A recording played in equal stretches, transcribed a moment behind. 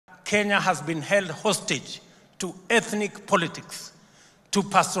Kenya has been held hostage to ethnic politics, to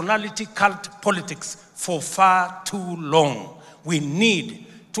personality cult politics for far too long. We need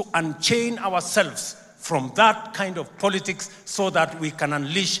to unchain ourselves from that kind of politics so that we can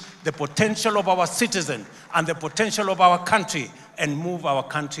unleash the potential of our citizens and the potential of our country and move our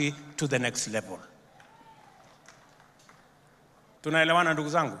country to the next level. Tunaelewana ndugu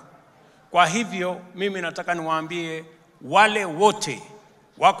zangu? Kwa hivyo mimi nataka niwaambie wale wote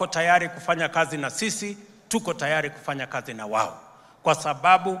wako tayari kufanya kazi na sisi, tuko tayari kufanya kazi na wao. Kwa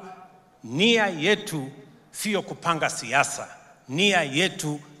sababu nia yetu sio kupanga siasa. Nia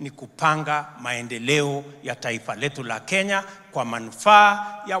yetu ni kupanga maendeleo ya taifa letu la Kenya kwa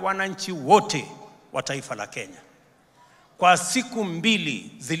manufaa ya wananchi wote wa taifa la Kenya. Kwa siku 2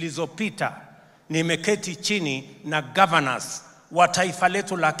 zilizopita nimeketi chini na governors wa taifa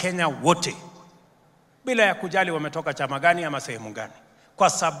letu la Kenya wote, bila ya kujali wametoka chama gani ama sehemu gani, kwa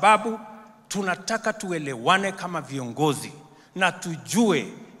sababu tunataka tuelewane kama viongozi na tujue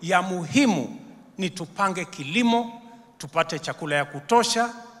ya muhimu ni tupange kilimo, tupate chakula ya kutosha,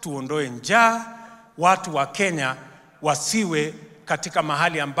 tuondoe njaa, watu wa Kenya wasiwe katika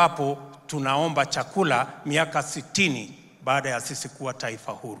mahali ambapo tunaomba chakula miaka 60 baada ya sisi kuwa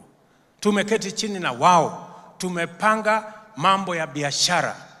taifa huru. Tumeketi chini na wao, tumepanga mambo ya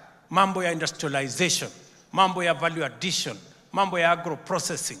biashara, mambo ya industrialization, mambo ya value addition, mambo ya agro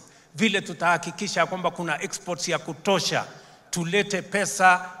processing, vile tutahakikisha kwamba kuna exports ya kutosha, tulete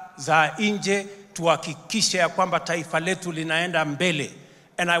pesa za nje, tuhakikishe ya kwamba taifa letu linaenda mbele.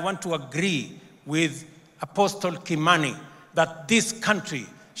 And I want to agree with Apostle Kimani that this country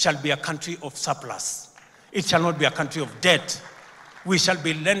shall be a country of surplus. It shall not be a country of debt. We shall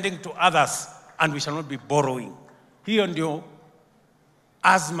be lending to others and we shall not be borrowing. Hiyo ndio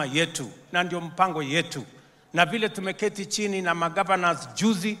azma yetu na ndio mpango yetu. Na vile tumeketi chini na magovernors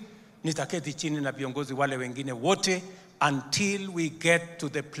juzi, nitaketi chini na viongozi wale wengine wote until we get to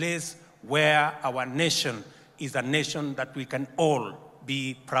the place where our nation is a nation that we can all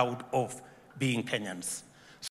be proud of being Kenyans.